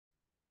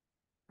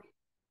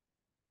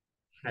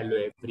Hello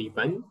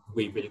everyone,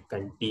 we will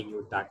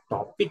continue the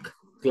topic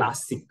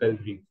classical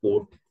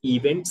report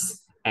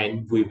events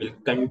and we will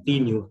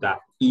continue the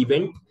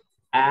event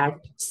at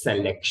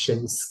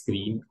selection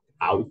screen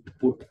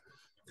output.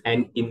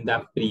 And in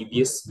the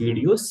previous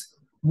videos,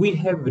 we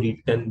have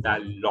written the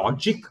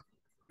logic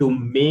to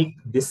make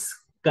this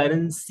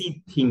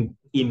currency thing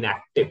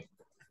inactive.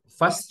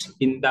 First,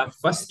 in the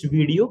first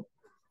video,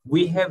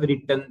 we have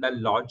written the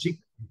logic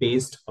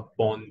based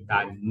upon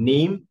the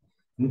name.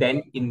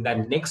 Then in the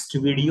next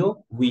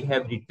video, we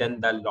have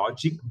written the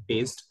logic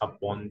based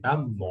upon the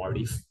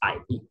modif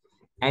ID.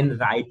 And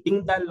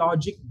writing the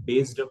logic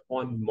based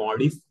upon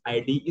modif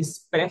ID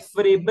is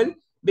preferable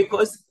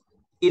because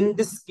in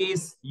this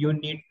case, you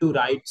need to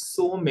write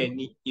so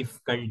many if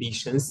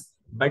conditions.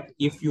 But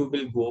if you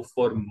will go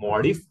for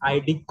modif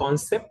ID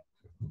concept,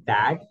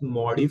 that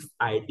modif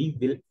ID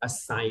will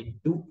assign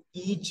to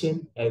each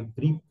and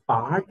every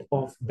part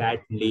of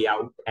that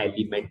layout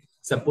element.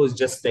 Suppose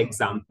just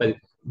example,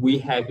 we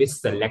have a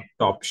select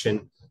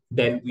option,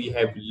 then we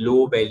have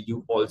low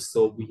value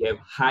also, we have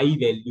high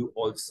value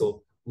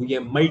also, we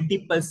have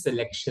multiple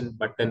selection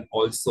button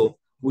also,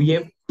 we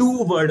have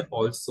two word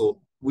also,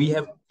 we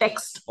have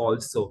text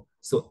also.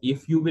 So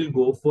if you will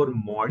go for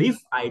modif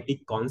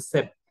ID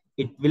concept,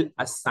 it will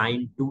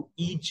assign to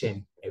each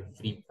and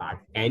every part.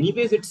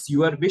 Anyways, it's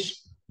your wish.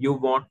 You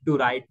want to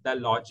write the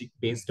logic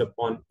based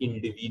upon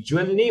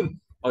individual name,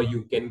 or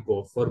you can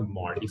go for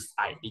modif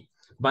ID.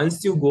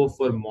 Once you go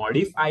for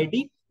modif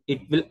ID,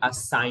 it will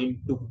assign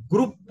to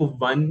group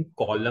one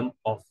column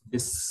of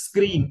this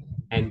screen,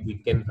 and we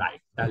can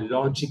write the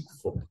logic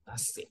for the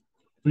same.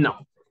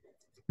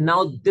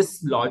 Now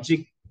this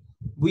logic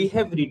we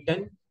have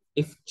written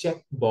if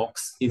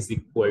checkbox is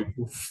equal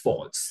to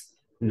false.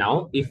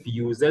 Now, if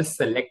user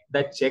select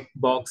the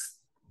checkbox,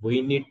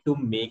 we need to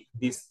make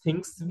these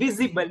things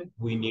visible.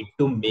 We need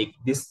to make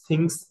these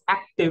things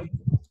active.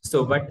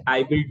 So what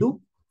I will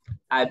do,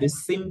 I will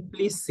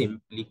simply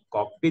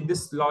copy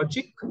this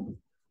logic.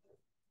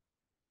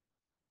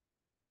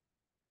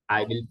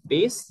 I will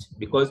paste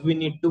because we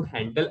need to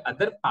handle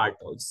other part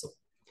also.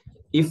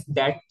 If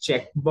that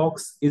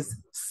checkbox is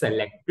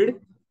selected,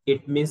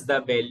 it means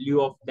the value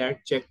of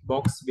that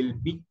checkbox will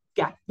be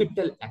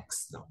capital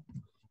X now.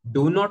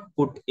 Do not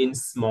put in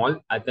small,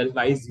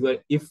 otherwise your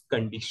if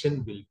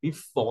condition will be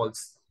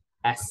false.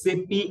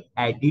 SAP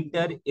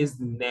editor is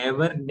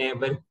never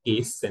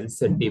case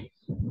sensitive,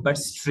 but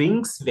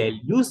strings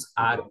values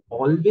are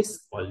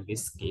always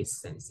case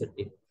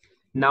sensitive.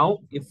 Now,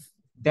 if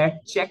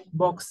that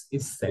checkbox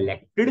is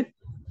selected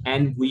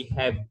and we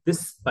have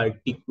this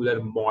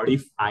particular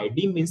modif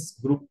ID, means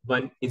group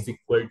one is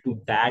equal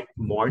to that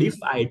modif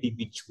ID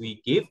which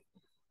we give.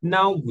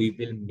 Now we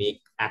will make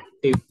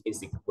active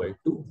is equal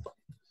to 1.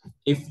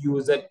 If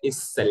user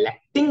is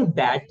selecting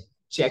that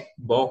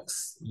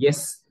checkbox,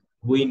 yes,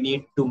 we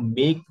need to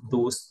make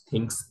those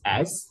things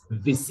as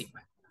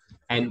visible.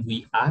 And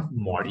we are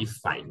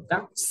modifying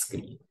the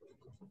screen.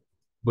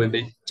 We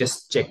will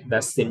just check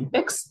the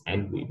syntax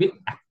and we will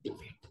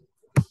activate.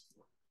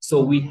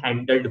 So we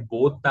handled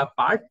both the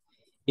part.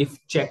 If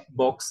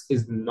checkbox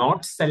is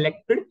not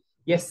selected,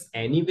 yes,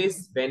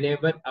 anyways,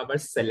 whenever our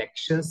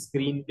selection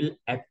screen will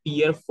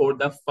appear for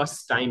the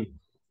first time,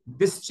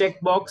 this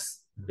checkbox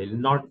will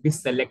not be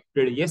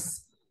selected,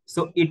 yes.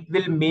 So it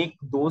will make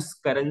those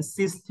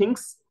currencies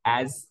things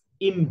as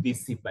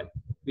invisible.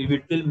 We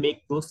will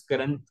make those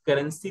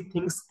currency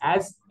things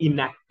as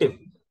inactive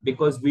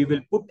because we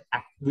put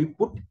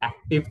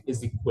active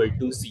is equal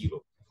to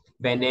 0.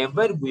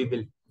 Whenever we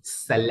will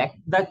select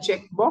the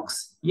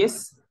checkbox,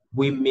 yes,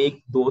 we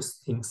make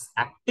those things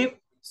active.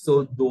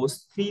 So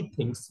those three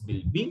things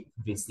will be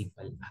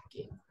visible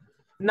again.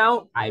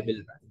 Now I will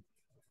run.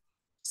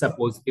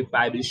 Suppose if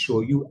I will show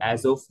you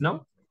as of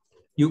now,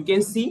 you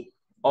can see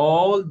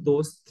all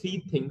those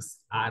three things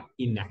are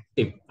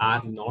inactive,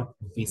 are not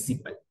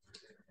visible.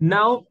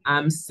 Now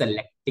I'm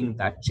selecting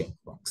the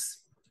checkbox.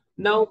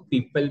 Now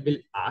people will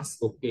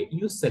ask, okay,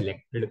 you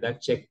selected the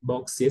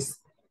checkboxes,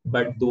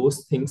 but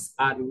those things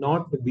are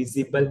not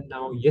visible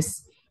now.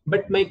 Yes,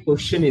 but my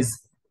question is,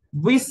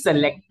 we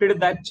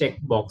selected the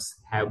checkbox.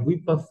 Have we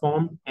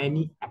performed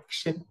any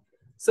action?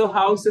 So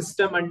how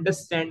system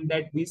understand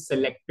that we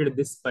selected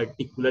this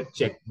particular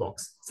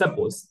checkbox?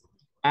 Suppose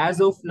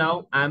as of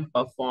now, I'm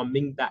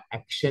performing the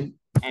action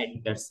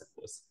enter.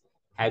 Suppose.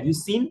 Have you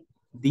seen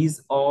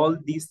all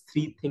these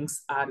three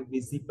things are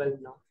visible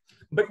now?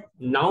 But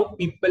now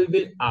people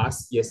will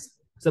ask, yes,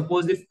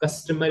 suppose if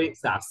customer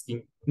is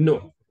asking,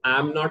 no,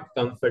 I'm not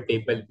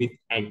comfortable with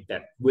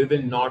enter. We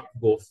will not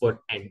go for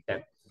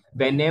enter.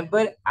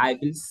 Whenever I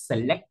will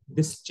select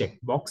this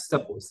checkbox,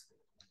 suppose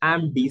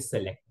I'm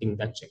deselecting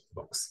the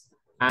checkbox.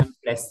 I'm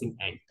pressing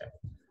enter.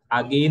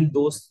 Again,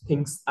 those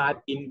things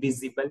are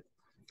invisible.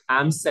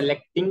 I'm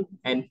selecting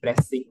and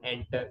pressing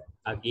enter,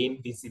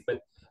 again visible.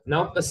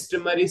 Now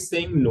customer is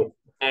saying no,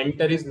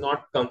 enter is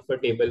not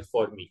comfortable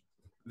for me.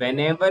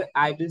 Whenever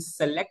I will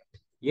select,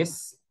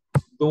 yes,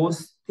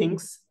 those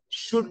things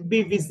should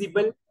be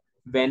visible.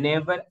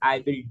 Whenever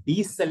I will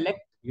deselect,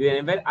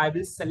 whenever I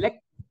will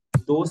select,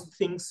 those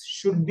things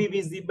should be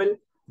visible.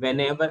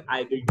 Whenever I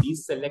will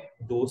deselect,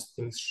 those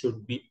things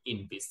should be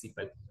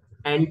invisible.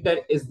 Enter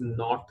is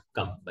not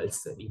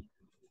compulsory.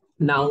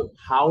 Now,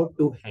 how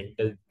to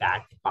handle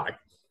that part?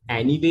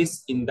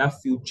 Anyways, in the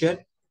future,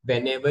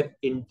 whenever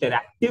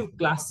interactive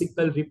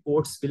classical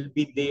reports will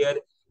be there,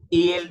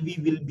 ALV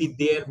will be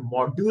there,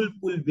 module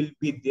pool will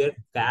be there,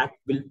 that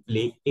will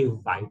play a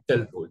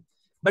vital role.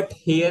 But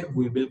here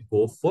we will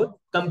go for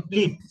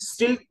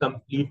still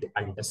complete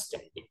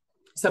understanding.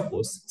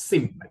 Suppose,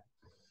 simple.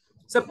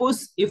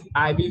 Suppose if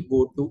I will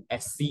go to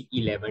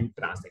SC11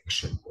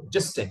 transaction code,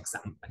 just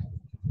example.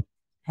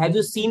 Have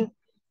you seen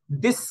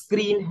this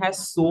screen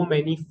has so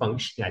many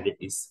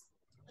functionalities?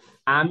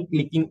 I'm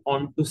clicking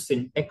on to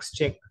syntax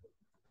check,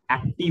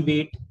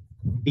 activate,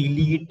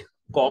 delete,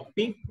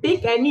 copy,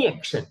 take any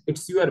action.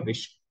 It's your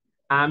wish.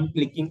 I'm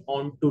clicking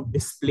on to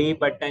display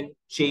button,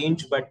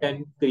 change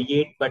button,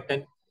 create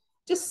button.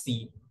 Just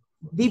see,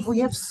 we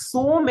have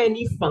so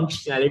many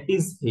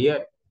functionalities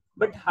here,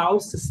 but how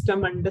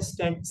system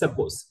understand?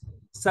 Suppose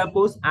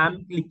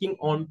I'm clicking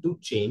on to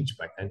change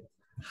button.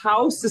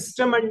 How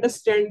system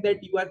understand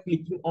that you are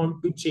clicking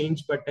on to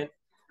change button?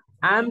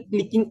 I'm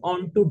clicking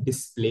on to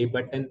display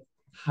button.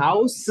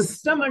 How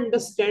system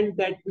understand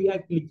that we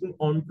are clicking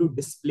on to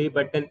display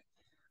button?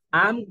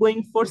 I'm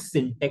going for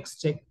syntax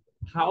check.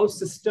 How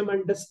system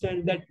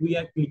understand that we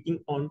are clicking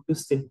on to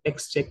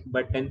syntax check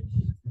button?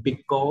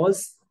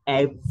 Because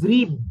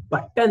every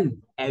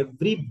button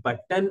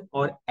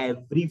or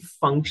every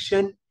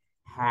function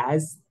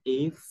has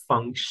a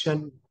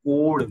function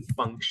code.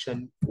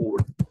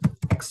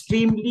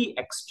 Extremely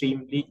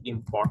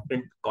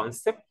important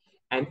concept.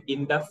 And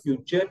in the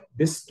future,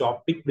 this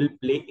topic will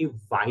play a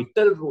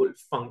vital role,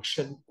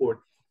 function code.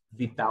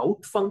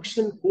 Without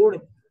function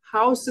code,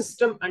 how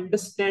system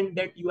understand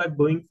that you are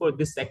going for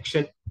this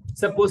action?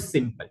 Suppose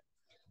simple.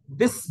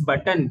 This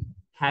button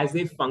has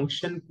a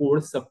function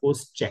code,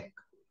 suppose check.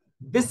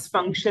 This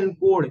function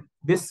code,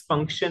 this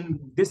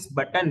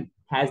button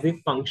has a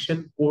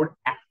function code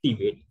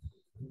activate.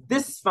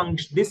 This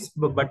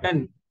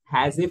button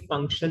has a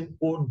function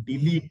code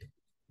delete.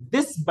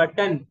 This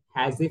button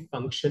has a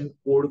function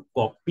code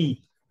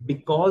copy.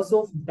 Because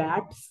of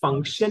that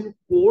function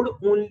code,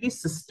 only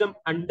system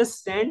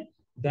understand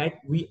that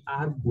we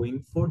are going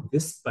for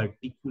this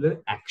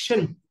particular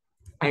action.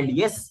 And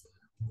yes,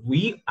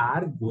 we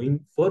are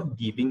going for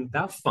giving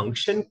the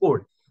function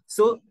code.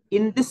 So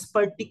in this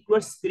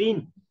particular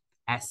screen,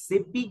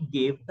 SAP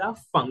gave the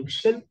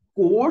function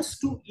codes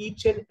to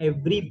each and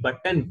every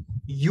button,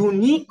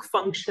 unique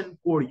function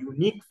code.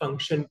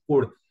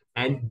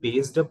 And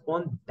based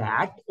upon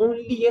that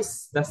only,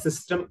 yes, the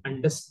system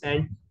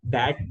understand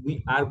that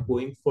we are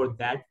going for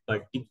that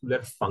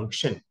particular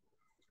function.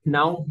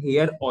 Now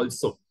here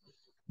also,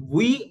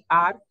 we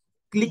are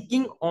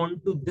clicking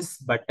onto this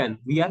button.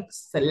 We are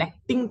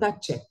selecting the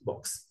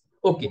checkbox.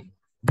 Okay,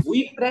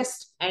 we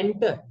pressed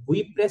enter.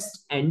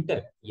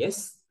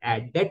 Yes,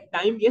 at that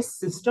time, yes,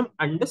 system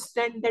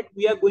understand that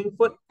we are going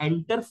for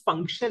enter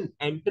function.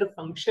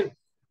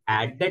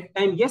 At that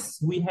time,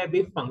 yes, we have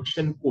a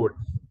function code.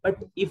 But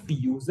if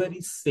user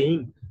is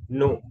saying,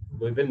 no,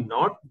 we will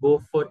not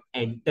go for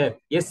enter.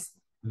 Yes,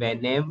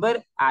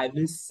 whenever I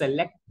will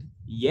select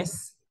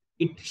yes,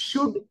 it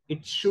should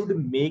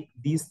make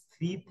these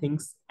three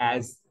things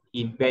as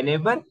in.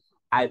 Whenever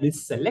I will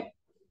select,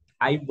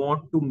 I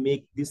want to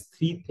make these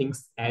three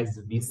things as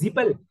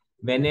visible.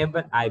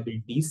 Whenever I will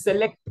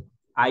deselect,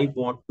 I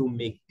want to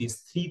make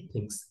these three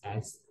things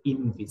as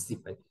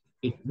invisible.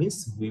 It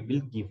means we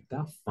will give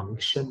the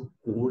function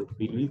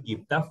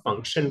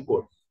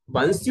code.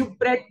 Once you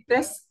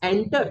press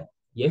enter,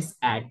 yes,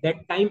 at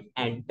that time,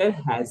 enter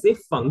has a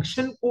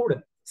function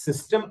code.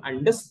 System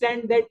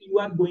understand that you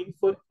are going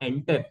for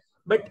enter.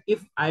 But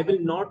if I will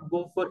not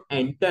go for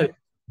enter,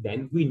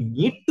 then we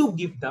need to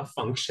give the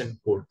function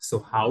code. So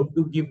how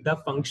to give the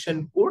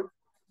function code?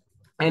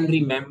 And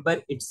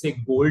remember, it's a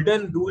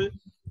golden rule.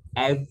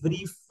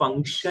 Every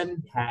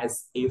function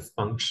has a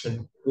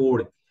function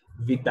code.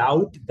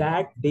 Without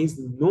that, there's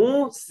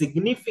no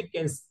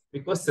significance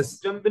because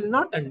system will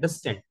not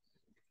understand.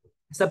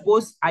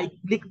 Suppose I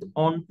clicked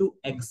on to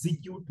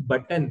execute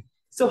button.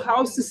 So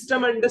how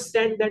system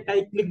understand that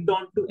I clicked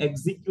on to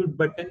execute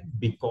button?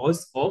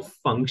 Because of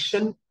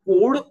function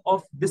code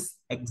of this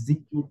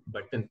execute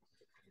button.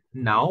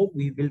 Now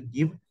we will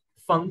give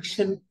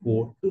function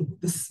code to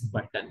this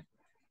button.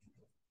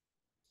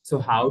 So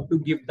how to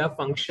give the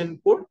function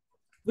code?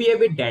 We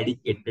have a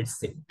dedicated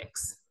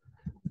syntax.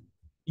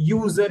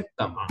 User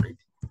command.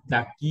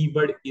 The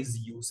keyword is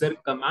user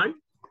command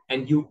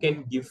and you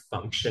can give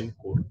function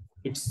code.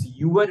 It's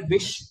your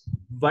wish,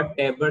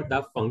 whatever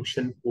the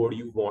function code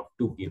you want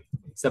to give.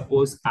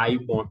 Suppose I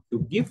want to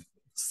give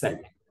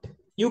select.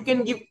 You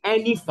can give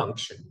any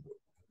function.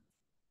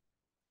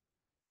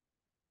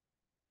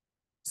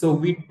 So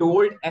we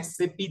told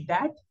SAP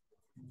that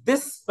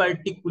this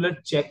particular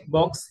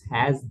checkbox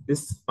has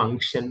this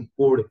function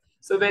code.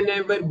 So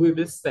whenever we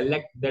will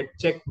select that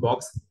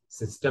checkbox,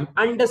 system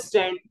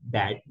understand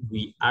that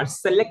we are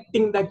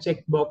selecting the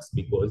checkbox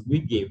because we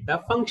gave the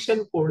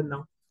function code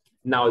now.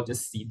 Now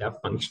just see the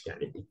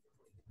functionality.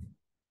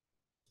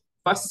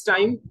 First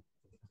time,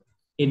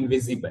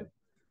 invisible.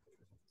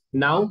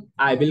 Now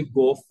I will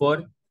go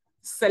for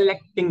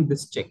selecting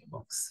this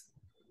checkbox,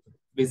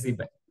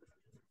 visible.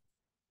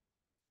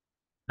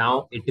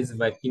 Now it is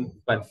working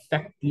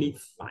perfectly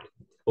fine.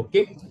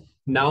 Okay.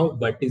 Now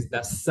what is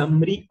the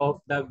summary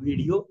of the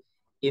video?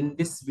 In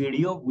this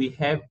video, we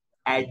have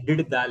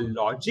added the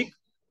logic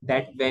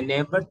that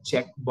whenever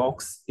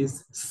checkbox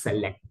is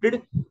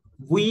selected,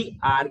 we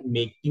are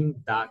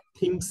making the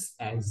things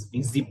as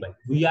visible.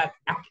 We are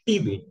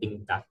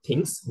activating the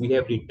things. We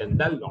have written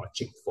the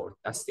logic for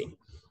the same.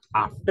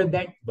 After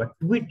that, what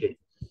we did,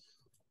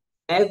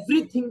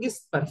 everything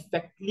is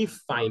perfectly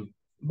fine,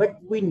 but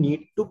we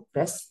need to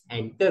press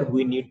enter.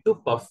 We need to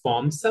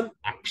perform some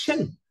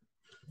action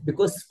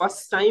because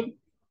first time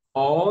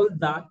all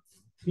the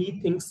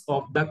three things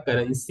of the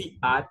currency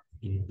are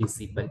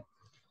invisible.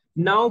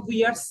 Now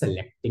we are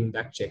selecting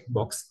the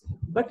checkbox,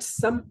 but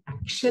some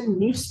action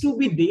needs to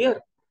be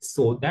there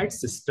so that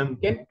system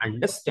can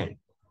understand.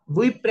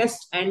 We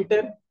pressed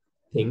enter,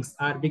 things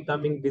are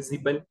becoming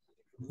visible.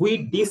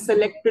 We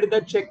deselected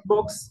the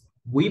checkbox,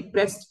 we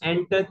pressed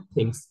enter,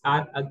 things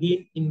are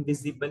again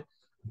invisible.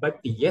 But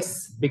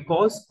yes,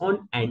 because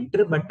on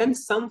enter button,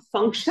 some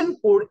function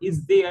code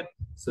is there.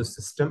 So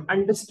system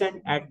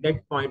understand at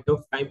that point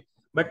of time.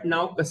 But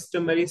now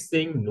customer is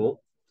saying, no,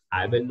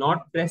 I will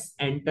not press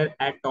enter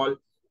at all.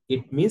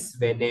 It means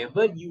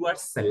whenever you are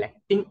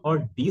selecting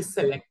or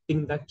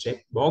deselecting the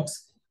checkbox,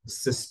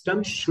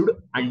 system should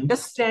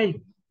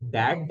understand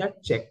that the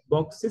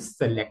checkbox is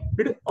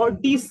selected or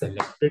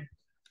deselected.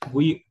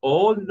 We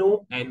all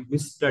know and we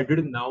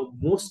studied now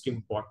most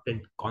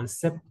important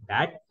concept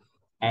that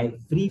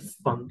every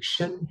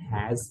function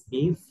has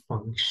a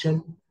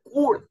function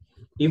code.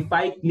 If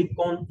I click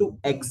on to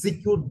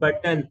execute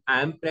button,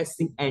 I am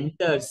pressing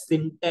enter,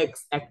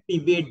 syntax,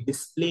 activate,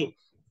 display.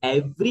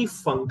 Every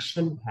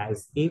function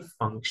has a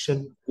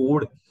function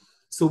code.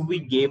 So we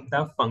gave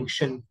the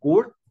function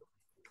code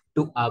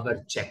to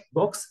our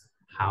checkbox.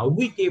 How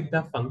we gave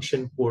the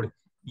function code?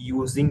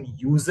 Using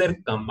user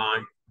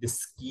command,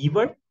 this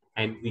keyword,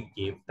 and we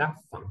gave the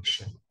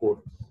function code.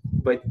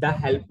 With the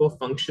help of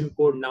function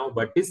code, now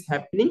what is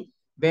happening?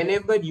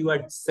 Whenever you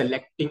are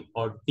selecting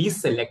or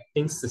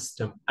deselecting,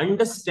 system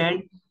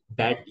understand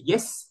that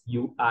yes,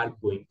 you are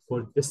going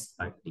for this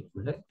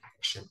particular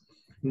action.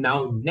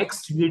 Now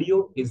next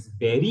video is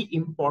very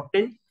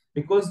important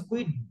because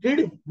we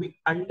did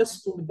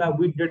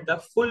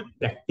the full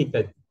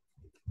practical,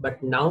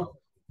 but now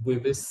we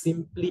will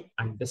simply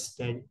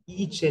understand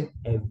each and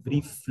every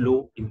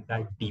flow in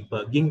that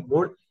debugging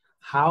mode,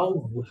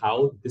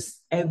 how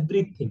this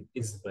everything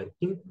is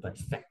working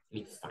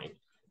perfectly fine.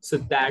 So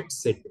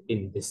that's it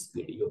in this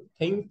video.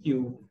 Thank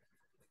you.